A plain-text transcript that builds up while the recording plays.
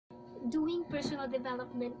Doing personal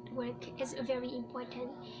development work is very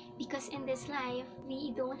important because in this life,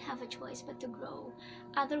 we don't have a choice but to grow.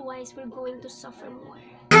 Otherwise, we're going to suffer more.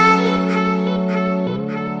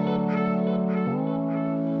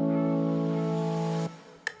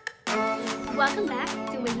 Welcome back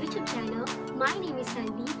to my YouTube channel. My name is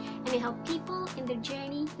Sandy and I help people in their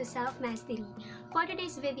journey to self-mastery. For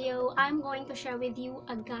today's video, I'm going to share with you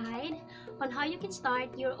a guide on how you can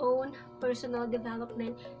start your own personal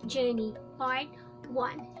development journey, part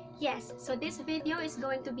 1. Yes, so this video is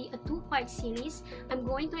going to be a two-part series. I'm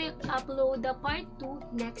going to upload the part 2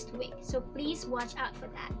 next week, so please watch out for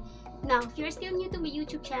that. Now, if you're still new to my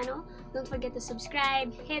YouTube channel, don't forget to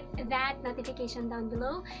subscribe, hit that notification down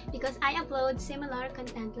below because I upload similar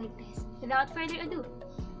content like this. Without further ado,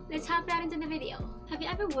 let's hop right into the video. Have you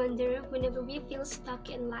ever wondered whenever we feel stuck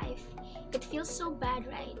in life, it feels so bad,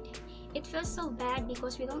 right? It feels so bad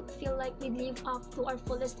because we don't feel like we live up to our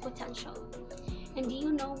fullest potential. And do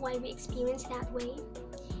you know why we experience that way?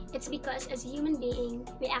 It's because as a human being,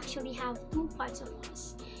 we actually have two parts of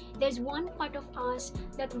us. There's one part of us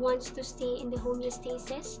that wants to stay in the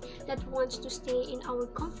homeostasis, that wants to stay in our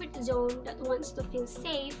comfort zone, that wants to feel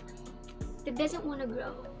safe, that doesn't want to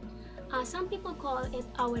grow. Some people call it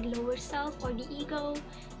our lower self or the ego,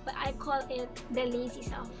 but I call it the lazy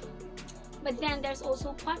self. But then there's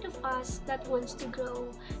also part of us that wants to grow,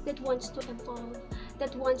 that wants to evolve,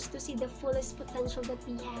 that wants to see the fullest potential that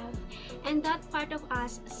we have. And that part of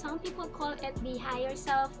us, some people call it the higher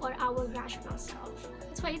self or our rational self.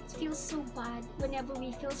 That's why it feels so bad whenever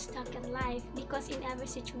we feel stuck in life, because in every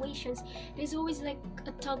situations, there's always like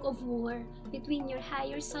a tug of war between your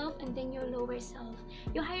higher self and then your lower self.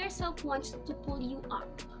 Your higher self wants to pull you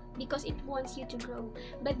up because it wants you to grow,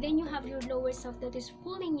 but then you have your lower self that is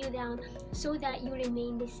pulling you down so that you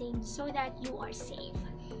remain the same, so that you are safe.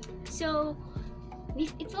 So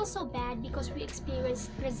it feels so bad because we experience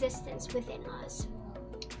resistance within us.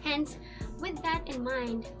 Hence, with that in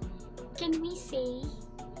mind, can we say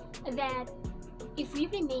that if we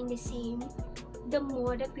remain the same, the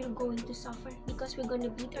more that we're going to suffer because we're going to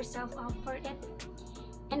beat ourselves up for it?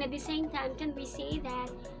 And at the same time, can we say that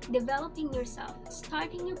developing yourself,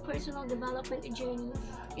 starting your personal development journey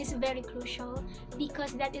is very crucial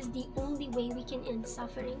because that is the only way we can end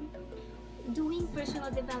suffering? Doing personal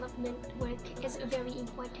development work is very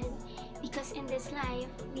important because in this life,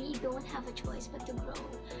 we don't have a choice but to grow.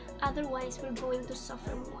 Otherwise, we're going to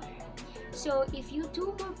suffer more. So if you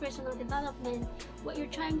do more personal development, what you're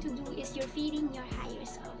trying to do is you're feeding your higher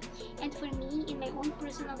self. And for me, in my own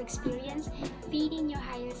personal experience, feeding your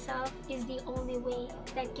higher self is the only way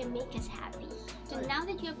that can make us happy. So now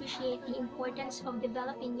that you appreciate the importance of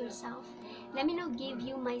developing yourself, let me now give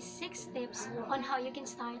you my 6 tips on how you can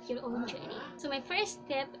start your own journey. So my first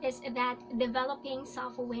tip is that developing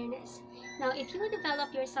self-awareness. Now, if you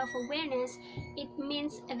develop your self-awareness, it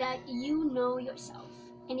means that you know yourself.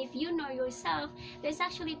 And if you know yourself, there's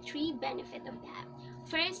actually 3 benefits of that.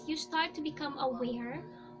 First, you start to become aware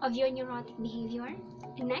of your neurotic behavior.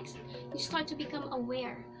 And next, you start to become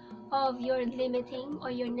aware of your limiting or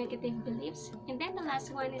your negative beliefs. And then the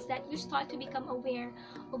last one is that you start to become aware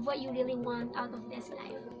of what you really want out of this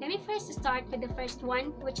life. Let me first start with the first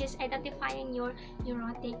one, which is identifying your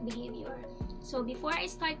neurotic behavior. So before I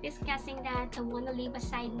start discussing that, I want to leave a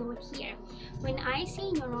side note here. When I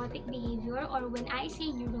say neurotic behavior or when I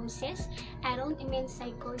say neurosis, I don't mean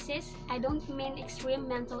psychosis. I don't mean extreme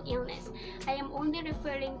mental illness. I am only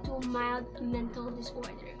referring to mild mental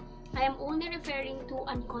disorder. I am only referring to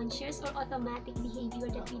unconscious or automatic behavior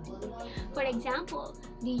that we do. For example,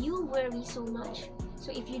 do you worry so much? So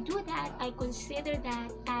if you do that, I consider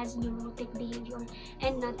that as neurotic behavior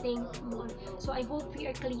and nothing more. So I hope we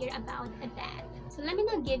are clear about that. So let me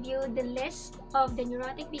now give you the list of the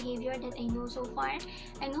neurotic behavior that I know so far.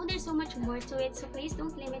 I know there's so much more to it, so please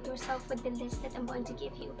don't limit yourself with the list that I'm going to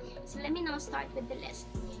give you. So let me now start with the list.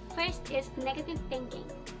 First is negative thinking,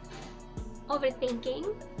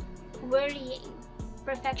 overthinking, worrying,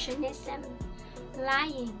 perfectionism,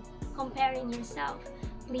 lying, comparing yourself,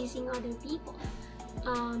 pleasing other people,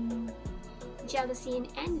 jealousy and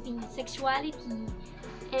envy, sexuality,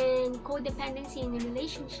 and codependency in a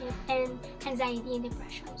relationship, and anxiety and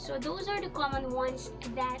depression. So those are the common ones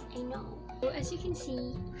that I know. So as you can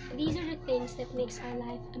see, these are the things that makes our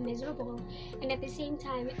life miserable, and at the same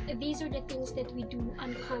time, these are the things that we do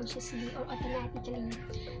unconsciously or automatically.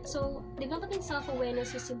 So developing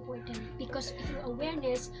self-awareness is important because through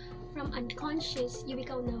awareness, from unconscious, you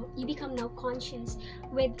become now conscious.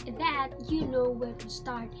 With that, you know where to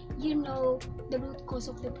start. You know the root cause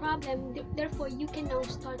of the problem. Therefore, you can now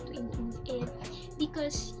start to improve it,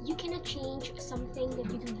 because you cannot change something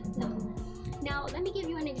that you do not know. Now, let me give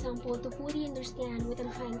you an example to fully understand what I'm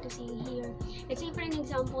trying to say here. Let's say, for an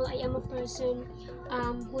example, I am a person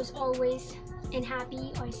who's always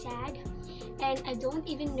unhappy or sad, and I don't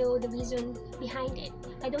even know the reason behind it.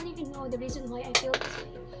 I don't even know the reason why I feel this way.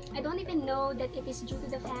 I don't even know that it is due to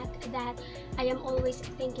the fact that I am always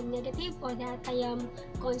thinking negative or that I am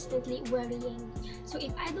constantly worrying. So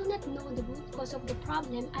if I do not know the root cause of the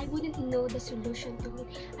problem, I wouldn't know the solution to it.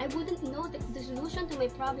 I wouldn't know that the solution to my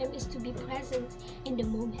problem is to be present in the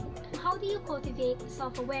moment. How do you cultivate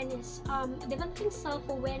self-awareness? Developing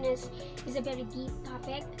self-awareness is a very deep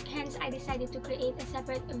topic, hence I decided to create a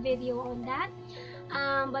separate video on that.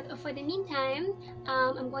 But for the meantime,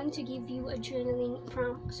 I'm going to give you a journaling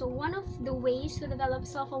prompt. So one of the ways to develop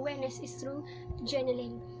self-awareness is through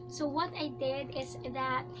journaling. So what I did is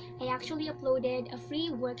that I actually uploaded a free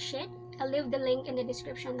worksheet. I'll leave the link in the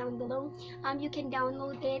description down below. You can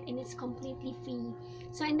download it and it's completely free.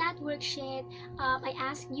 So in that worksheet, I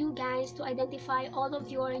asked you guys to identify all of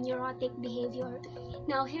your neurotic behavior.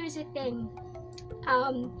 Now here's the thing.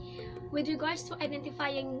 With regards to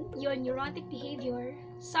identifying your neurotic behavior,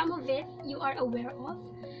 some of it you are aware of,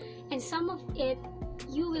 and some of it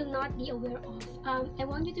you will not be aware of. I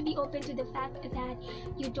want you to be open to the fact that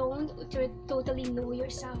you don't totally know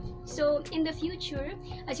yourself. So in the future,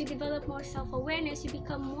 as you develop more self-awareness, you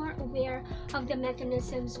become more aware of the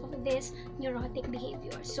mechanisms of this neurotic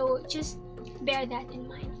behavior. So just bear that in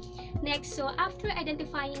mind. Next, so after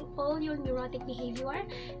identifying all your neurotic behavior,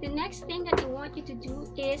 the next thing that I want you to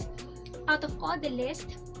do is, out of all the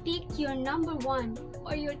list, pick your number one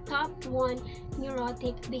or your top one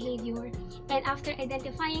neurotic behavior. And after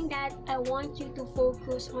identifying that, I want you to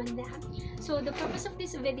focus on that. So the purpose of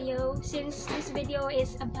this video, since this video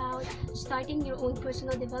is about starting your own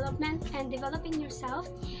personal development and developing yourself,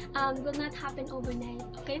 will not happen overnight,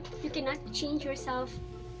 okay? You cannot change yourself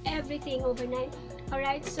everything overnight.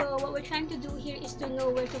 Alright, so what we're trying to do here is to know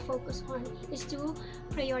where to focus on, is to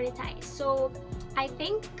prioritize. So I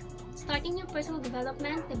think starting your personal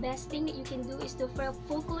development, the best thing that you can do is to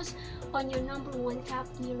focus on your number one top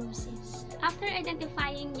neurosis. After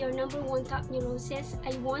identifying your number one top neurosis,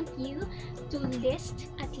 I want you to list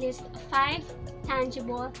at least 5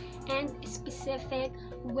 tangible and specific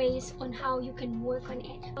ways on how you can work on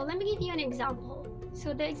it. So let me give you an example.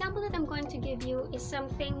 So the example that I'm going to give you is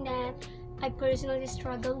something that I personally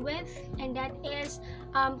struggle with, and that is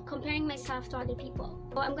comparing myself to other people.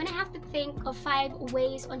 So I'm gonna have to think of 5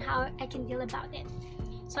 ways on how I can deal about it.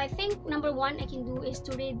 So I think number one I can do is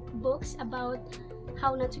to read books about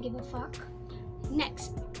how not to give a fuck.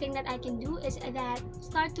 Next thing that I can do is that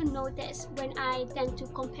start to notice when I tend to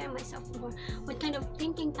compare myself more. What kind of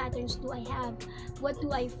thinking patterns do I have? What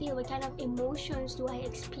do I feel? What kind of emotions do I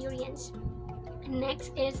experience?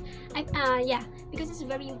 Next is, because it's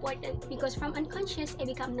very important, because from unconscious I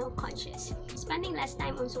become now conscious. Spending less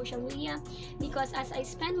time on social media, because as I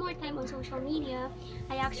spend more time on social media,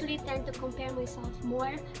 I actually tend to compare myself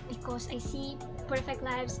more because I see perfect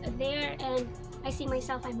lives there and I see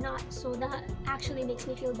myself I'm not. So that actually makes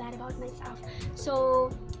me feel bad about myself. So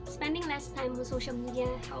spending less time on social media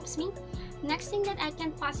helps me. Next thing that I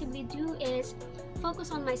can possibly do is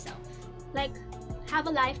focus on myself. Like, have a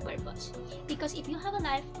life purpose, because if you have a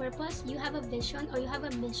life purpose, you have a vision or you have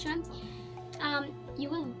a mission, you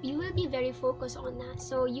will be very focused on that,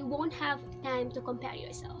 so you won't have time to compare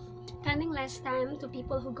yourself. Spending less time to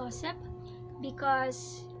people who gossip,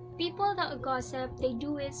 because people that gossip, they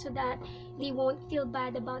do it so that they won't feel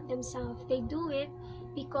bad about themselves. They do it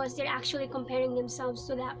because they're actually comparing themselves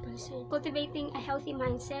to that person. Cultivating a healthy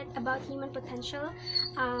mindset about human potential,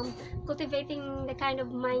 cultivating the kind of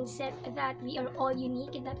mindset that we are all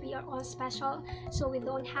unique and that we are all special, so we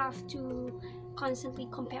don't have to constantly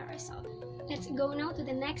compare ourselves. Let's go now to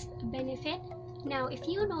the next benefit. Now, if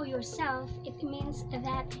you know yourself, it means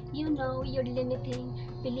that you know your limiting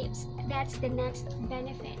beliefs. That's the next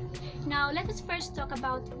benefit. Now, let us first talk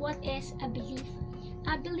about what is a belief.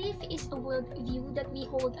 A belief is a worldview that we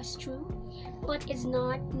hold as true, but is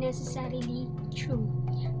not necessarily true.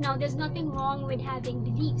 Now, there's nothing wrong with having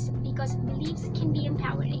beliefs, because beliefs can be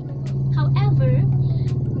empowering. However,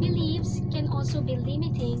 beliefs can also be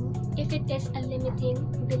limiting if it is a limiting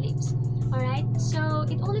beliefs. Alright, so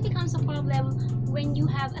it only becomes a problem when you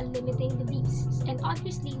have a limiting beliefs, and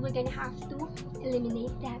obviously we're gonna have to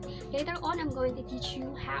eliminate that. Later on, I'm going to teach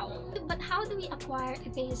you how. But how do we acquire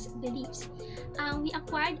these beliefs? We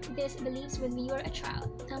acquired these beliefs when we were a child.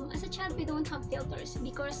 As a child, we don't have filters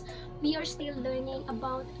because we are still learning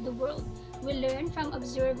about the world. We learn from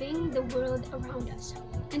observing the world around us,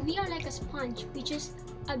 and we are like a sponge. We just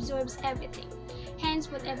absorbs everything.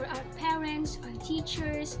 Hence, whatever our parents, our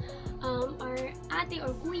teachers, our ate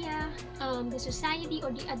or kuya, the society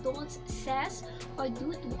or the adults says or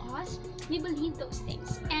do to us, we believe those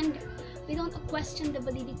things. And we don't question the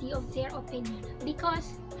validity of their opinion,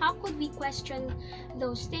 because how could we question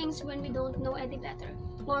those things when we don't know any better,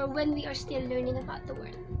 or when we are still learning about the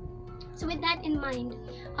world? So with that in mind,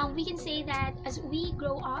 we can say that as we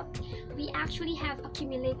grow up, we actually have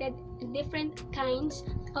accumulated different kinds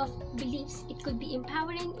of beliefs. It could be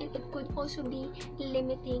empowering and it could also be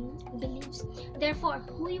limiting beliefs. Therefore,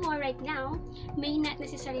 who you are right now may not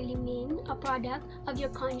necessarily mean a product of your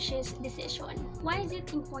conscious decision. Why is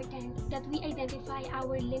it important that we identify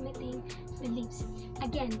our limiting beliefs?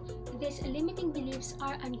 Again, these limiting beliefs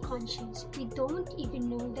are unconscious. We don't even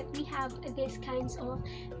know that we have these kinds of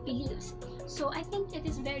beliefs. So I think it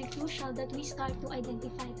is very crucial that we start to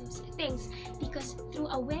identify those things, because through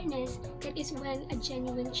awareness, that is when a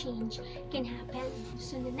genuine change can happen.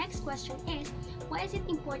 So the next question is, why is it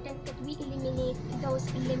important that we eliminate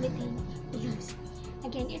those limiting beliefs?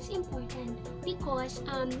 Again, it's important because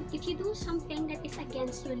if you do something that is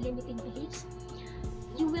against your limiting beliefs,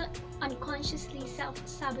 you will unconsciously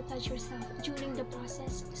self-sabotage yourself during the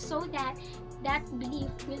process, so that that belief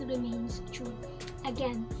will remain true.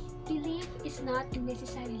 Again, belief is not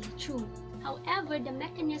necessarily true. However, the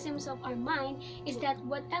mechanisms of our mind is that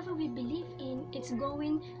whatever we believe in, it's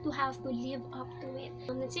going to have to live up to it.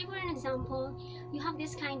 Let's say for an example, you have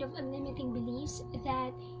this kind of limiting beliefs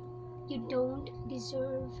that you don't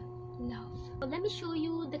deserve love. So let me show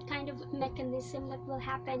you the kind of mechanism that will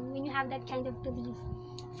happen when you have that kind of belief.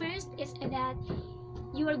 First is that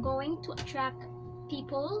you are going to attract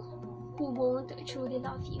people who won't truly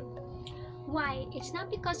love you. Why? It's not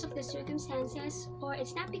because of the circumstances, or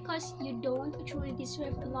it's not because you don't truly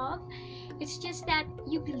deserve love. It's just that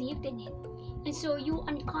you believed in it. And so you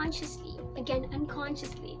unconsciously, again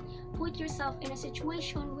unconsciously, put yourself in a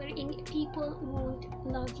situation wherein people won't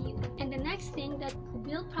love you. And the next thing that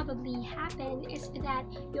will probably happen is that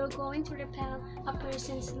you're going to repel a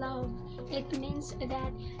person's love. It means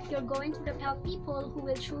that you're going to repel people who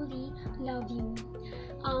will truly love you.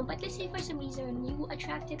 But let's say for some reason you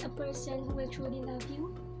attracted a person who will truly love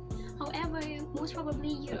you. However, most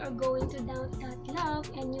probably you are going to doubt that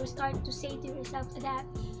love, and you start to say to yourself that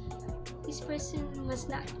this person must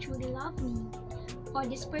not truly love me, or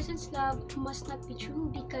this person's love must not be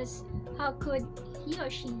true, because how could he or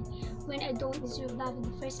she when I don't deserve love in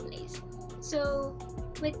the first place? So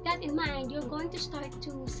with that in mind, you're going to start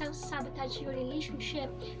to self-sabotage your relationship,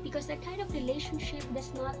 because that kind of relationship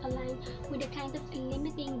does not align with the kind of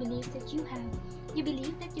limiting beliefs that you have. You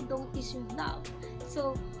believe that you don't deserve love.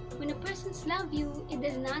 So when a person's love you, it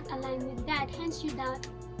does not align with that, hence you doubt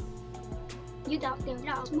their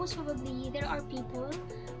love. Most probably there are people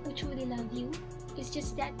who truly love you. It's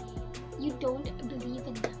just that you don't believe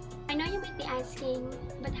in them. I know you might be asking,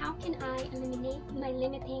 but how can I eliminate my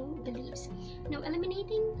limiting beliefs? Now,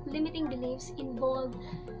 eliminating limiting beliefs involve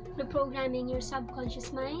reprogramming your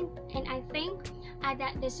subconscious mind, and I think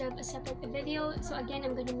that deserves a separate video. So again,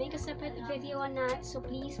 I'm going to make a separate video on that, so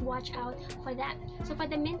please watch out for that. So for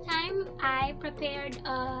the meantime, I prepared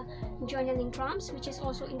journaling prompts, which is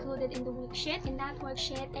also included in the worksheet. In that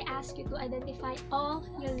worksheet, I ask you to identify all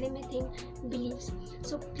your limiting beliefs.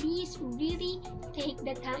 So please really take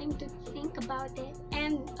the time to think about it,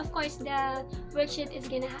 and of course the worksheet is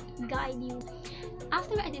gonna guide you.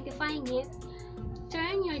 After identifying it,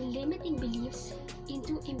 turn your limiting beliefs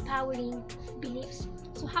into empowering beliefs.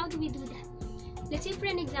 So how do we do that? Let's say for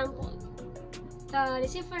an example,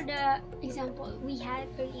 let's say for the example we had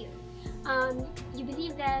earlier, you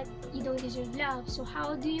believe that you don't deserve love. So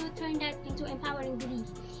how do you turn that into empowering belief?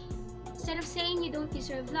 Instead of saying you don't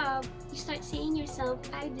deserve love, you start saying yourself,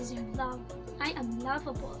 I deserve love, I am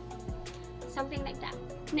lovable, something like that.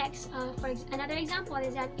 Next, another example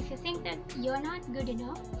is that if you think that you're not good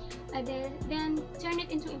enough, then turn it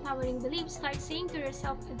into empowering beliefs. Start saying to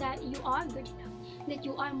yourself that you are good enough, that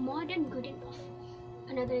you are more than good enough.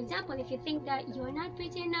 Another example, if you think that you're not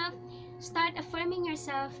pretty enough, start affirming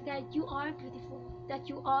yourself that you are beautiful, that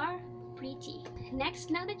you are pretty.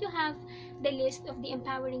 Next, now that you have the list of the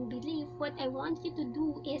empowering belief, what I want you to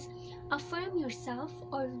do is affirm yourself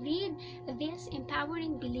or read these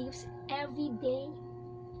empowering beliefs every day.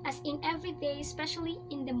 As in every day, especially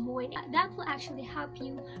in the morning. That will actually help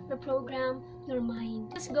you reprogram your mind.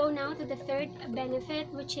 Let's go now to the third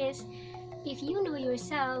benefit, which is if you know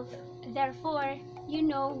yourself, therefore you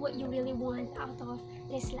know what you really want out of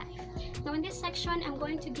this life. Now in this section, I'm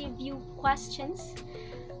going to give you questions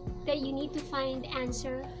that you need to find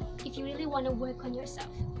answer if you really want to work on yourself.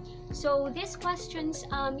 So these questions,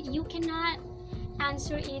 you cannot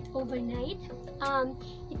answer it overnight.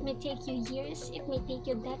 It may take you years, it may take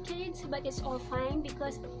you decades, but it's all fine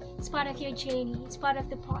because it's part of your journey, it's part of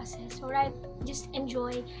the process. Alright, just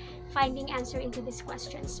enjoy finding answer into these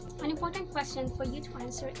questions. An important question for you to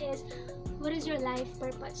answer is, what is your life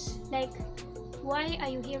purpose? Like, why are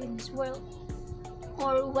you here in this world?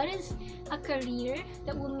 Or what is a career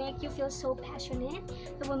that will make you feel so passionate,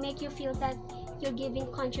 that will make you feel that you're giving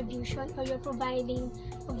contribution, or you're providing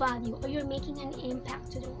value, or you're making an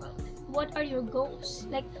impact to the world? What are your goals?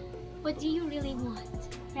 Like, what do you really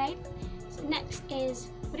want, right? So next is,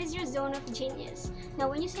 what is your zone of genius? Now,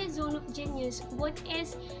 when you say zone of genius, what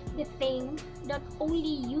is the thing that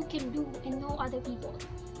only you can do and no other people?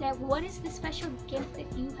 Like, what is the special gift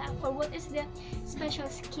that you have, or what is the special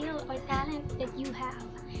skill or talent that you have?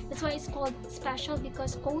 That's why it's called special,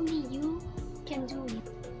 because only you can do it.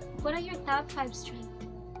 What are your top 5 strengths?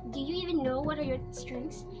 Do you even know what are your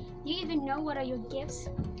strengths? Do you even know what are your gifts?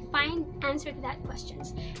 Find answer to that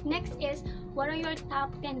questions. Next is, what are your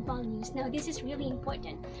top 10 values? Now, this is really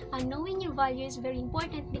important. Knowing your values is very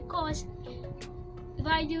important, because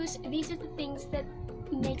values, these are the things that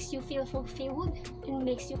makes you feel fulfilled and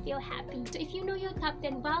makes you feel happy. So if you know your top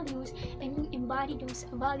 10 values and you embody those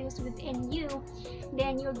values within you,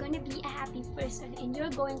 then you're going to be a happy person and you're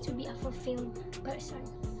going to be a fulfilled person.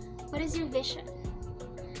 What is your vision?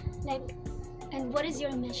 Like, and what is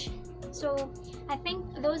your mission? So I think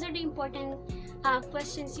those are the important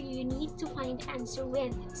questions you need to find answer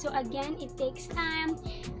with. So again, it takes time,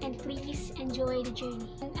 and please enjoy the journey.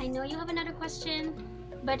 And I know you have another question,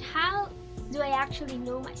 but how do I actually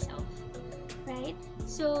know myself, right?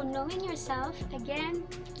 So knowing yourself, again,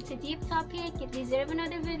 it's a deep topic. It deserves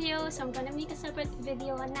another video, so I'm gonna make a separate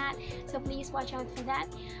video on that, so please watch out for that.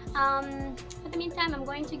 For the meantime, I'm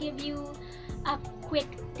going to give you a quick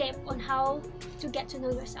tip on how to get to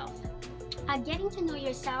know yourself. Getting to know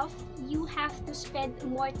yourself, you have to spend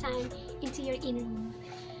more time into your inner world.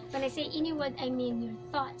 When I say inner world, I mean your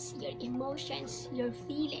thoughts, your emotions, your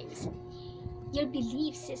feelings, your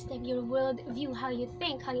belief system, your world view, how you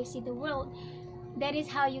think, how you see the world. That is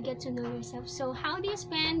how you get to know yourself. So how do you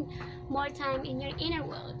spend more time in your inner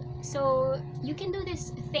world? So you can do these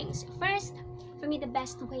things. First, for me, the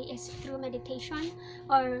best way is through meditation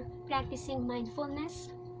or practicing mindfulness.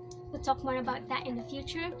 We'll talk more about that in the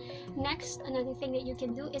future. Next, another thing that you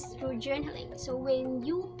can do is through journaling. So when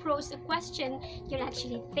you pose a question, you're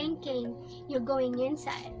actually thinking, you're going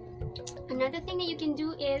inside. Another thing that you can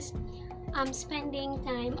do is spending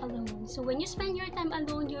time alone. So when you spend your time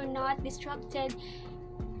alone, you're not distracted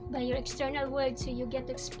by your external world, so you get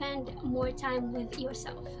to spend more time with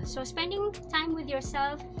yourself. So spending time with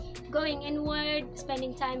yourself, going inward,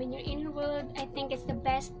 spending time in your inner world, I think it's the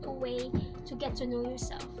best way to get to know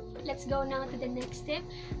yourself. Let's go now to the next tip.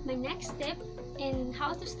 My next tip in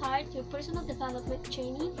how to start your personal development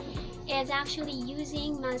journey is actually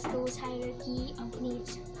using Maslow's hierarchy of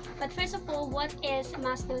needs. But first of all, what is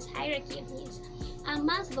Maslow's hierarchy of needs?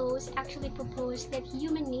 Maslow's actually proposed that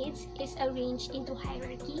human needs is arranged into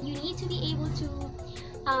hierarchy. You need to be able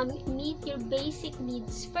to meet your basic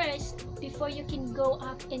needs first before you can go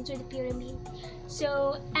up into the pyramid.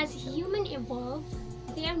 So as human evolve,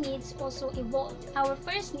 their needs also evolved. Our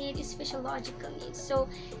first need is physiological needs. So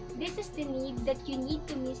this is the need that you need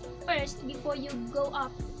to meet first before you go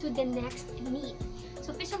up to the next need.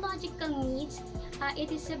 So physiological needs,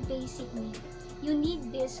 it is a basic need. You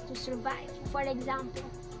need this to survive. For example,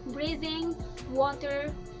 breathing,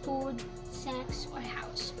 water, food, sex, or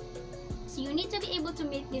house. So you need to be able to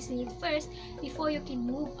meet this need first before you can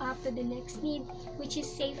move up to the next need, which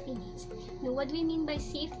is safety needs. Now, what do we mean by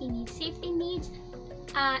safety needs? Safety needs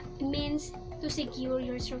means to secure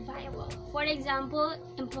your survival. For example,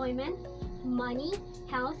 employment, money,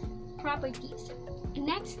 health, properties.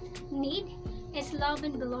 Next need is love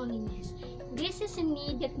and belongingness. This is a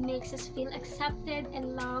need that makes us feel accepted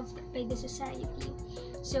and loved by the society.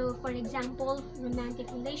 So, for example,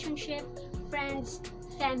 romantic relationship, friends,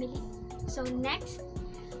 family. So next,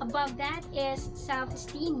 above that is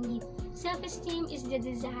self-esteem need. Self-esteem is the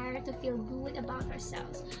desire to feel good about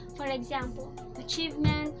ourselves. For example,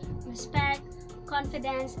 achievement, respect,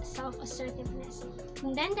 confidence, self-assertiveness.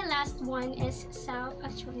 And then the last one is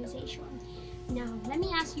self-actualization. Now, let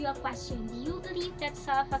me ask you a question. Do you believe that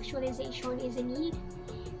self-actualization is a need?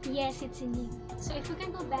 Yes, it's a need. So if you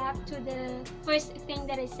can go back to the first thing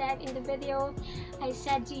that I said in the video, I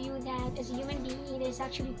said to you that as a human being, there's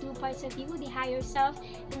actually two parts of you, the higher self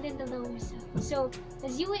and then the lower self. So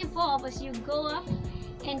as you evolve, as you go up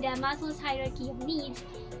in the Maslow's hierarchy of needs,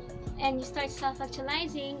 and you start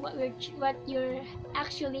self-actualizing, what you're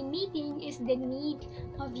actually meeting is the need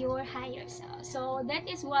of your higher self. So that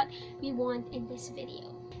is what we want in this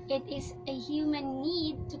video. It is a human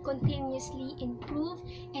need to continuously improve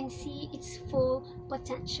and see its full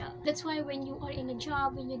potential. That's why when you are in a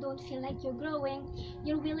job, when you don't feel like you're growing,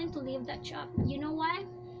 you're willing to leave that job. You know why?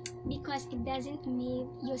 Because it doesn't meet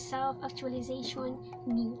your self-actualization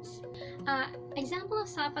needs. Example of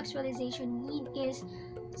self-actualization need is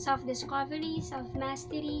self-discovery,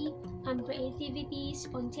 self-mastery, creativity,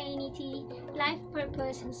 spontaneity, life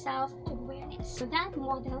purpose, and self-awareness. So that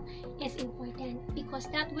model is important because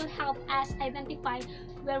that will help us identify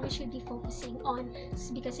where we should be focusing on.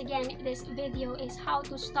 Because again, this video is how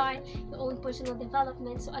to start your own personal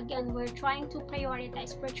development. So again, we're trying to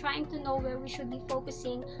prioritize, we're trying to know where we should be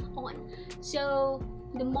focusing on. So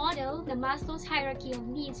the model, the Maslow's hierarchy of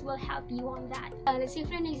needs, will help you on that. Let's say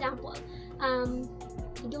for an example,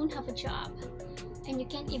 you don't have a job and you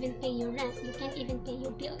can't even pay your rent, you can't even pay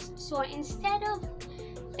your bills. So instead of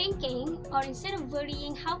thinking, or instead of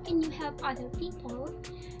worrying how can you help other people,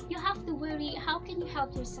 you have to worry how can you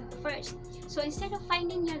help yourself first. So instead of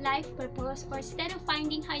finding your life purpose, or instead of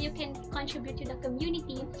finding how you can contribute to the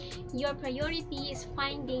community, your priority is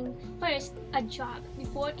finding first a job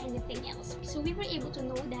before anything else. So we were able to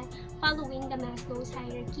know that following the Maslow's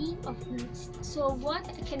hierarchy of needs. So what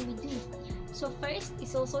can we do? So first,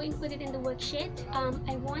 it's also included in the worksheet.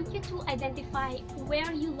 I want you to identify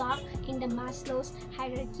where you lack in the Maslow's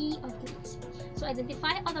hierarchy of needs. So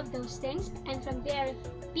identify all of those things, and from there,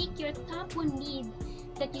 pick your top one need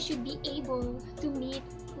that you should be able to meet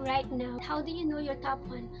right now. How do you know your top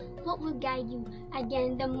one? What will guide you?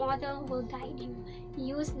 Again, the model will guide you.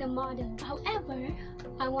 Use the model. However,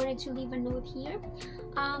 I wanted to leave a note here.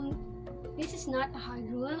 This is not a hard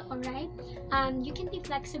rule, alright? You can be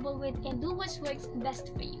flexible with and do what works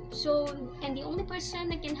best for you. So, and the only person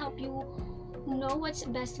that can help you know what's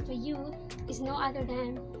best for you is no other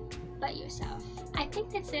than but yourself. I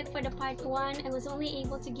think that's it for the part 1. I was only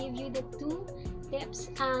able to give you the 2 tips.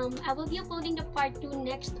 I will be uploading the part 2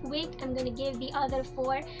 next week. I'm gonna give the other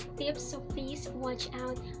 4 tips, so please watch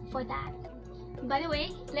out for that. By the way,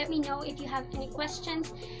 let me know if you have any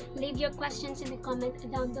questions. Leave your questions in the comment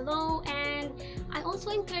down below, and I also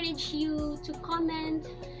encourage you to comment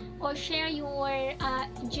or share your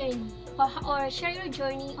journey, or share your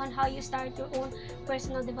journey on how you start your own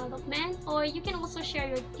personal development, or you can also share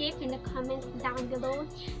your tip in the comment down below.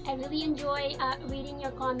 I really enjoy reading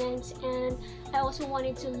your comments, and I also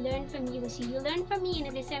wanted to learn from you. So you learn from me, and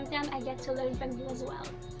at the same time I get to learn from you as well.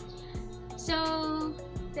 So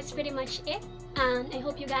that's pretty much it. I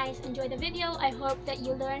hope you guys enjoyed the video. I hope that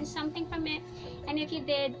you learned something from it, and if you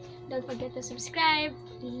did, don't forget to subscribe,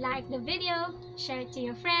 like the video, share it to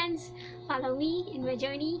your friends, follow me in my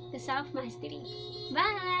journey to self-mastery.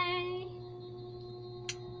 Bye!